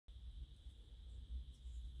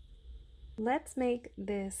Let's make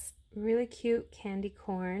this really cute candy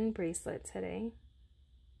corn bracelet today.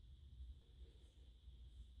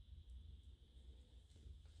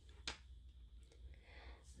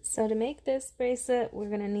 So to make this bracelet, we're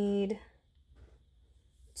gonna need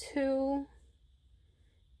we're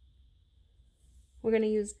gonna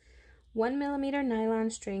use 1mm nylon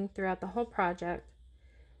string throughout the whole project,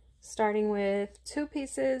 starting with 2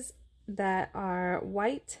 pieces that are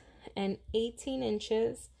white and 18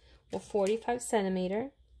 inches or 45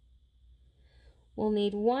 centimeter. We'll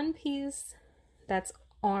need 1 piece that's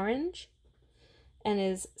orange and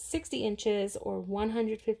is 60 inches or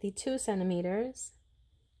 152 centimeters.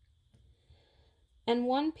 And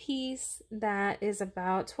 1 piece that is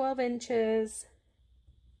about 12 inches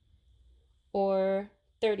or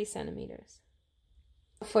 30 centimeters.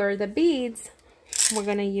 For the beads, we're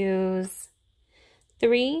going to use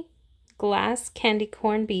 3 glass candy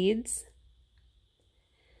corn beads,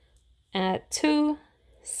 2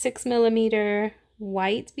 6mm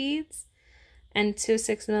white beads, and 2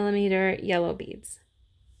 6mm yellow beads.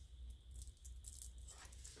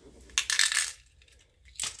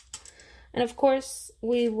 And of course,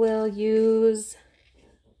 we will use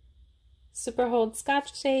super hold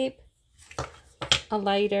Scotch tape, a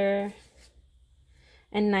lighter,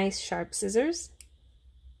 and nice sharp scissors.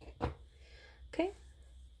 Okay,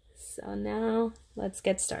 so now let's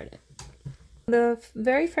get started. The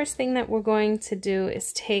very first thing that we're going to do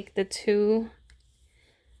is take the 2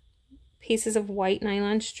 pieces of white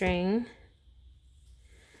nylon string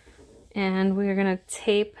and we're going to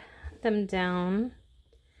tape them down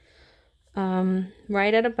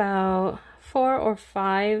right at about 4 or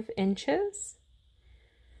 5 inches.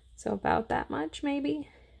 So about that much maybe.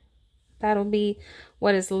 That'll be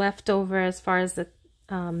what is left over as far as the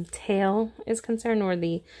tail is concerned, or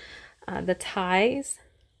the ties.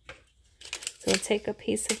 So we'll take a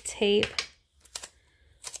piece of tape,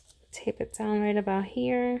 tape it down right about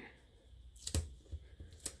here.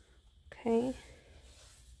 Okay.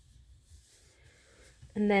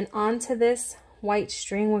 And then onto this white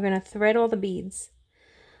string, we're going to thread all the beads.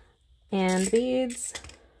 And the beads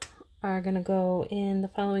are going to go in the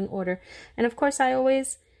following order. And of course, I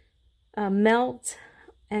always melt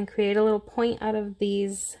and create a little point out of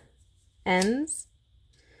these ends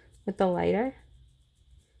with the lighter.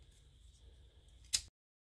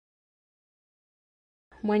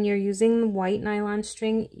 When you're using the white nylon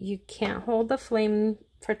string, you can't hold the flame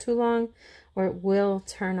for too long or it will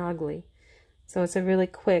turn ugly. So it's a really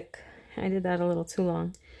quick, I did that a little too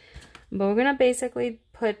long. But we're gonna basically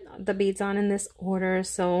put the beads on in this order,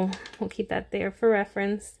 so we'll keep that there for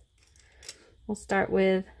reference. We'll start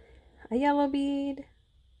with a yellow bead,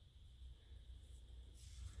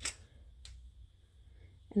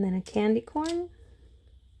 and then a candy corn.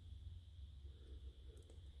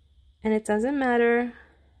 And it doesn't matter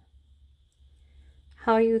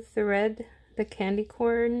how you thread the candy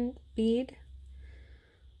corn bead,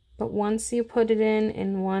 but once you put it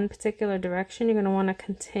in one particular direction, you're going to want to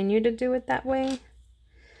continue to do it that way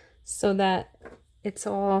so that it's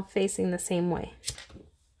all facing the same way.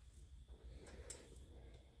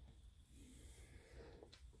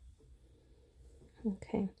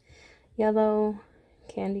 Okay, yellow,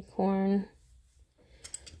 candy corn,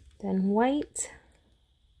 then white,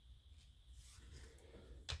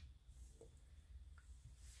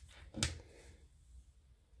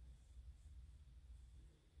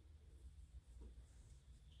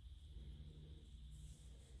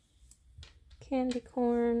 candy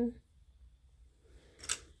corn,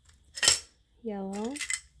 yellow,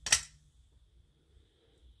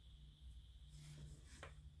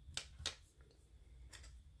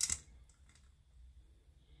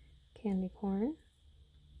 candy corn,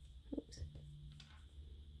 oops,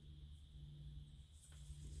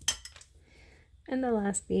 and the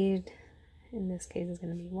last bead in this case is going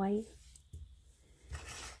to be white,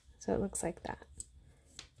 so it looks like that.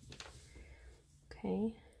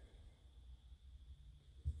 Okay.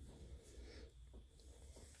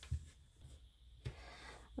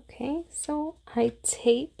 Okay, so I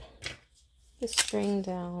tape the string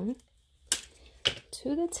down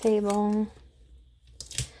to the table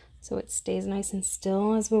so it stays nice and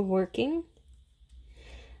still as we're working.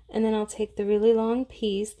 And then I'll take the really long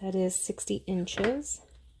piece that is 60 inches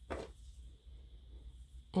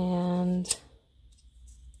and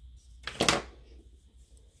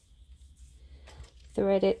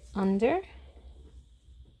thread it under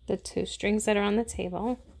the 2 strings that are on the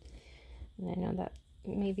table. And I know that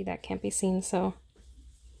maybe that can't be seen, so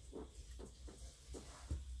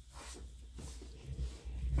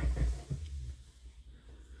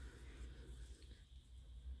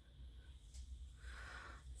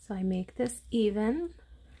So I make this even.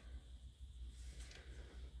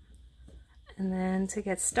 And then to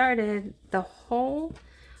get started, the whole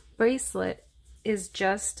bracelet is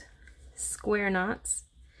just square knots.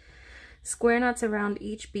 Square knots around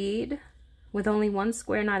each bead with only one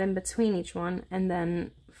square knot in between each one, and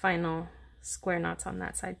then final square knots on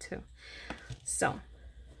that side too. So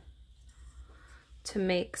to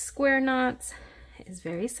make square knots is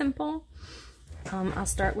very simple. I'll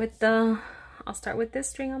start with this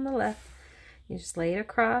string on the left. You just lay it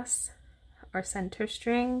across our center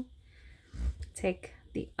string. Take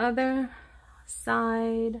the other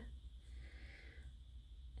side,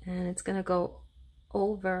 and it's gonna go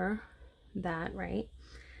over that, right?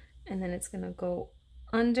 And then it's gonna go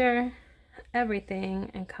under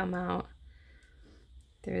everything and come out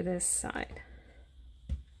through this side.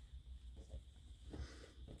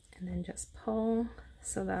 And then just pull,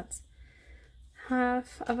 so that's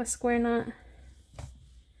half of a square knot.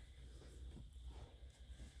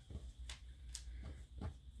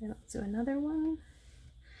 Then I'll do another one,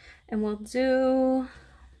 and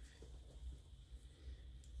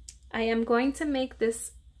I am going to make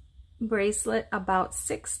this bracelet about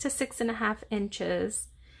 6 to 6.5 inches,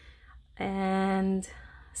 and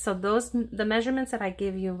so the measurements that I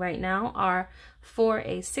give you right now are for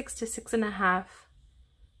a 6 to 6.5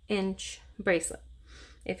 inch bracelet.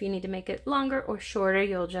 If you need to make it longer or shorter,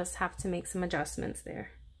 you'll just have to make some adjustments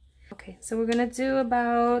there. Okay, so we're gonna do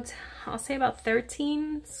about, I'll say about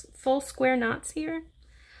 13 full square knots here.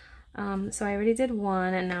 So I already did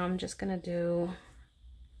one, and now I'm just gonna do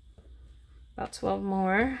about 12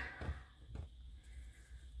 more.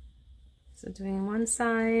 So doing one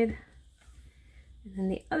side, and then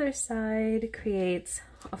the other side creates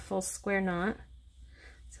a full square knot.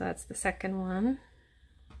 So that's the second one.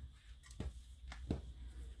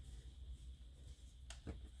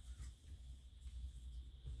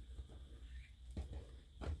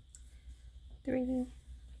 Three.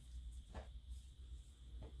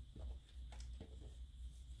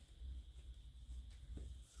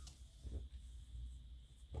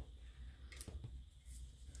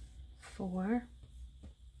 Four.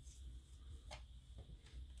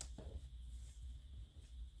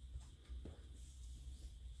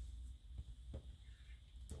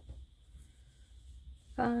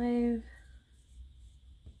 Five.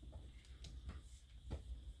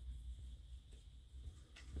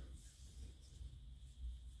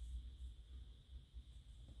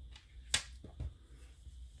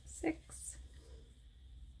 6.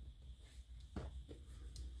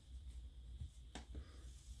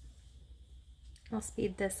 I'll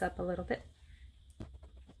speed this up a little bit.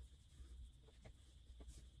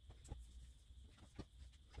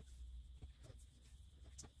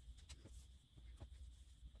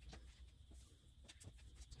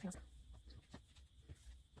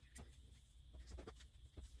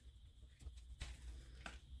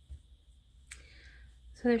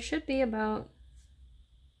 So there should be about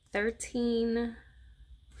 13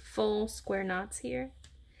 full square knots here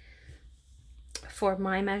for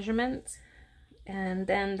my measurements. And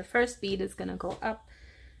then the first bead is gonna go up,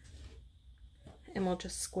 and we'll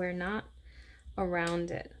just square knot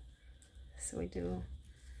around it. So we do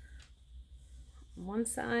one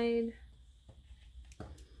side,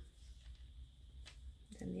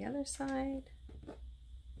 then the other side.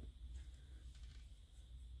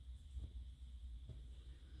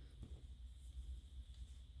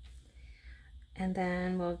 And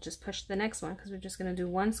then we'll just push the next one, because we're just going to do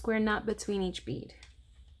one square knot between each bead.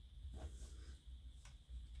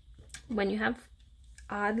 When you have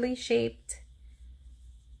oddly shaped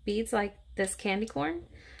beads like this candy corn,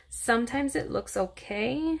 sometimes it looks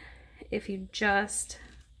okay if you just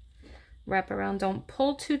wrap around. Don't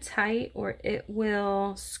pull too tight, or it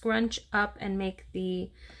will scrunch up and make the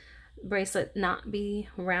bracelet not be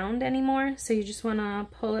round anymore. So you just want to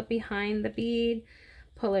pull it behind the bead,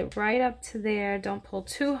 pull it right up to there, don't pull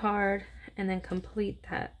too hard, and then complete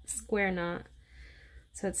that square knot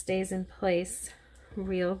so it stays in place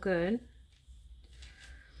real good.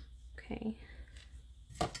 Okay.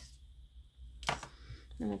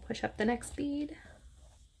 Then we'll push up the next bead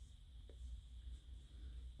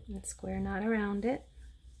and square knot around it.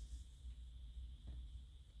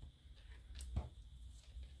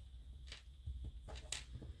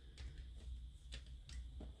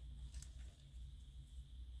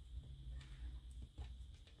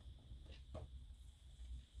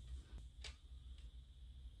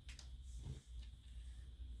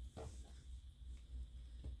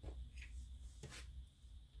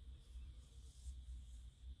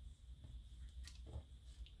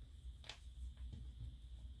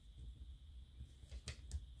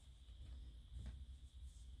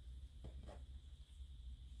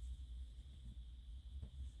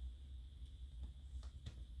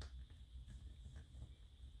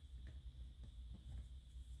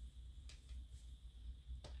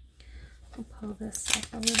 I'll pull this up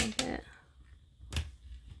a little bit.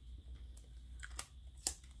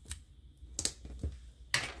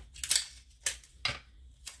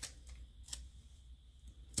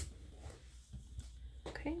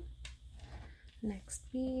 Okay, next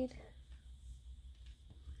bead.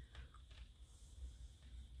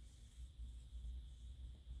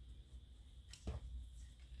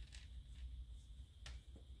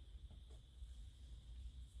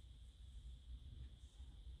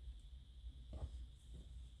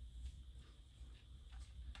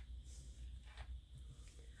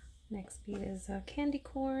 Next bead is a candy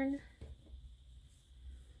corn.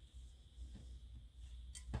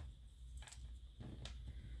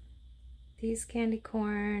 These candy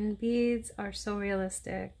corn beads are so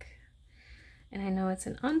realistic. And I know it's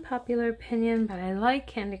an unpopular opinion, but I like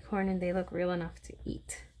candy corn and they look real enough to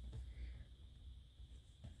eat.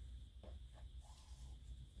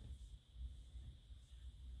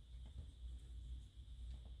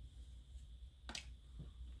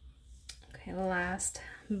 Okay, last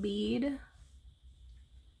bead.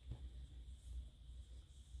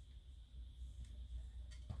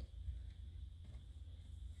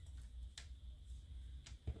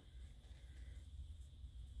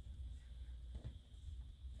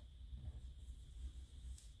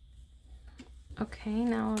 Okay,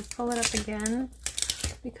 now I'll pull it up again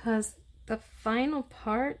because the final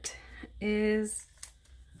part is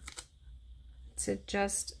to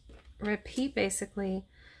just repeat basically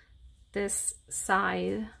this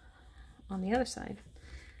side on the other side.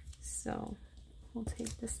 So we'll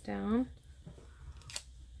take this down.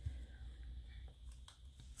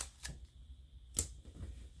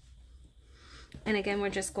 And again, we're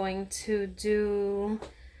just going to do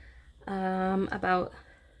about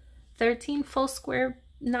 13 full square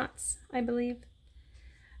knots, I believe.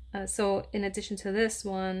 So in addition to this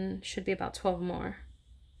one, should be about 12 more.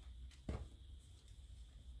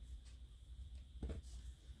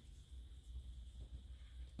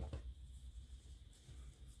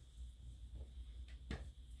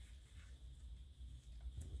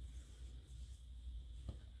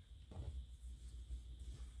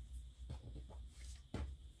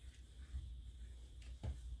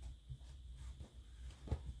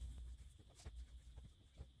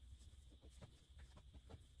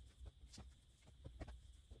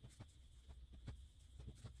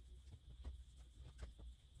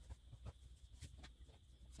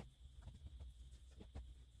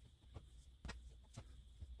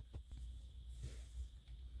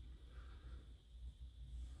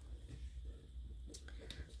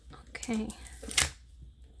 Okay.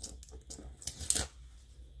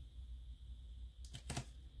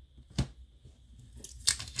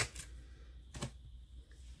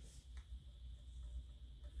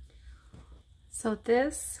 So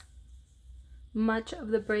this much of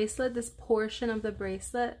the bracelet, this portion of the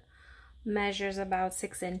bracelet measures about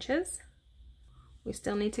 6 inches. We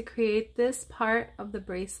still need to create this part of the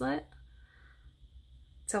bracelet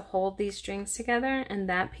to hold these strings together, and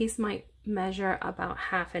that piece might measure about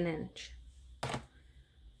 1/2 inch.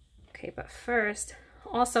 Okay, but first,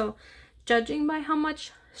 also judging by how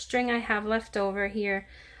much string I have left over here,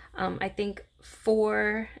 I think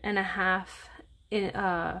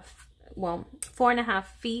 4.5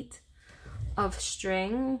 feet of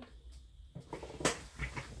string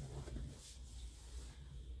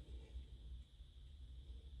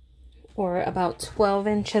or about 12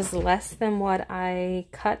 inches less than what I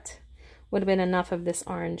cut would have been enough of this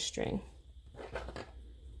orange string.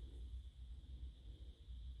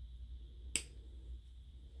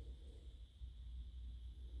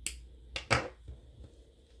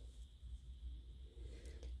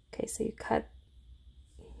 Okay, so you cut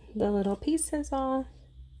the little pieces off,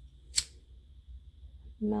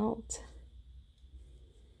 melt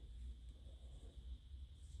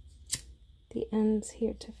the ends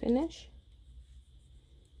here to finish.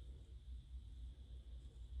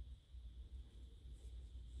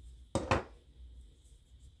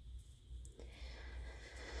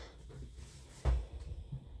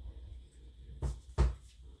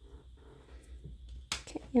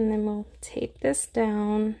 Okay, and then we'll tape this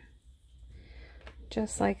down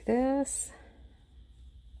just like this.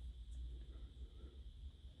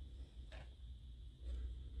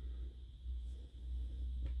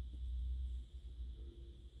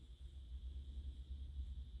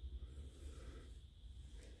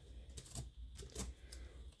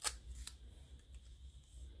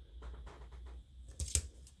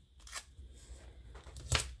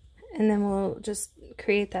 And then we'll just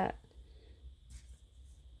create that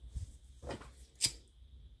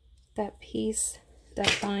piece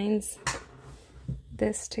that binds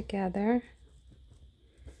this together.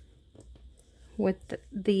 with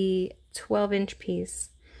the 12-inch piece,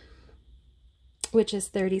 which is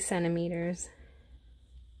 30 centimeters.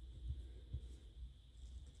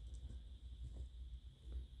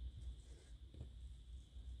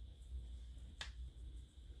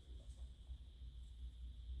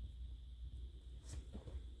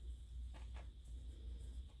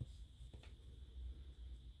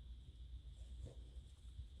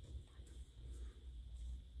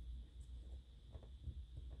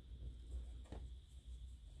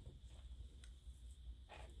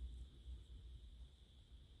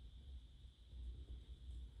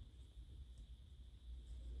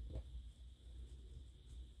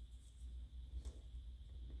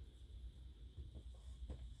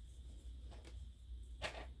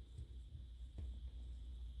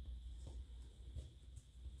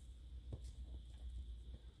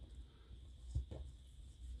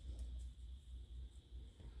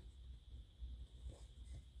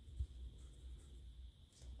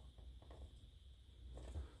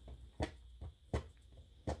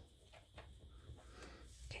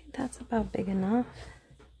 Okay, that's about big enough.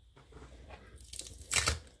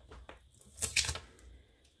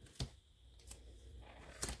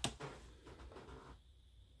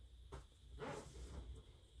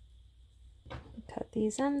 Cut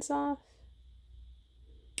these ends off.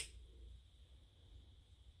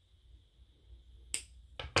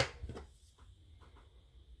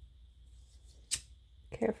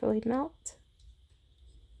 Carefully melt.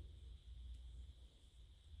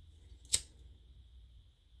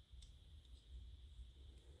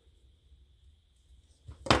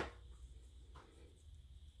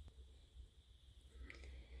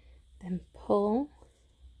 Then pull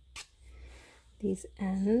these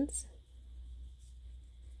ends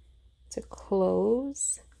to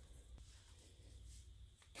close.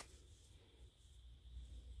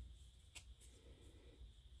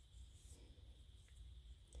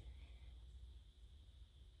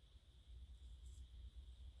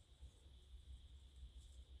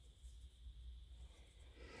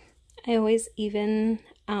 I always even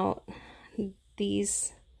out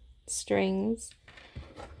these strings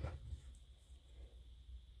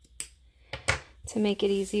to make it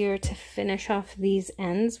easier to finish off these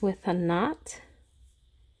ends with a knot.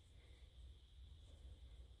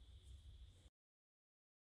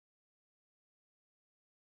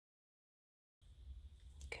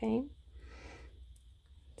 Okay,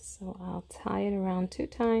 so I'll tie it around 2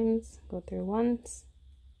 times, go through once,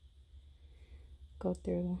 go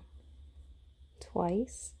through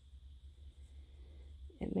twice.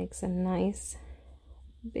 It makes a nice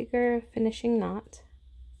bigger finishing knot.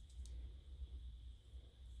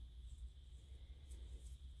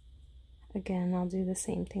 Again, I'll do the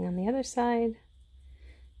same thing on the other side.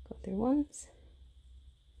 Go through once,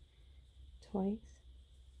 twice.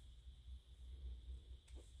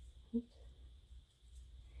 Oops.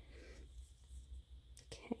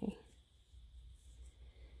 Okay.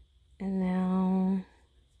 And now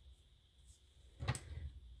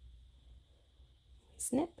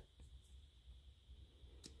snip.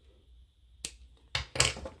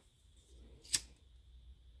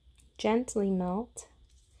 Gently melt.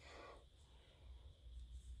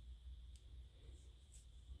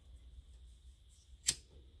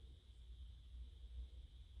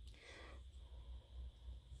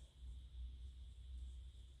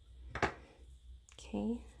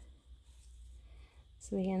 Okay,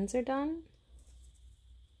 so the ends are done,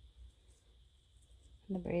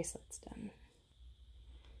 and the bracelet's done.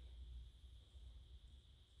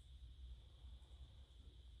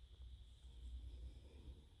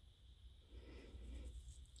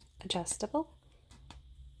 Adjustable.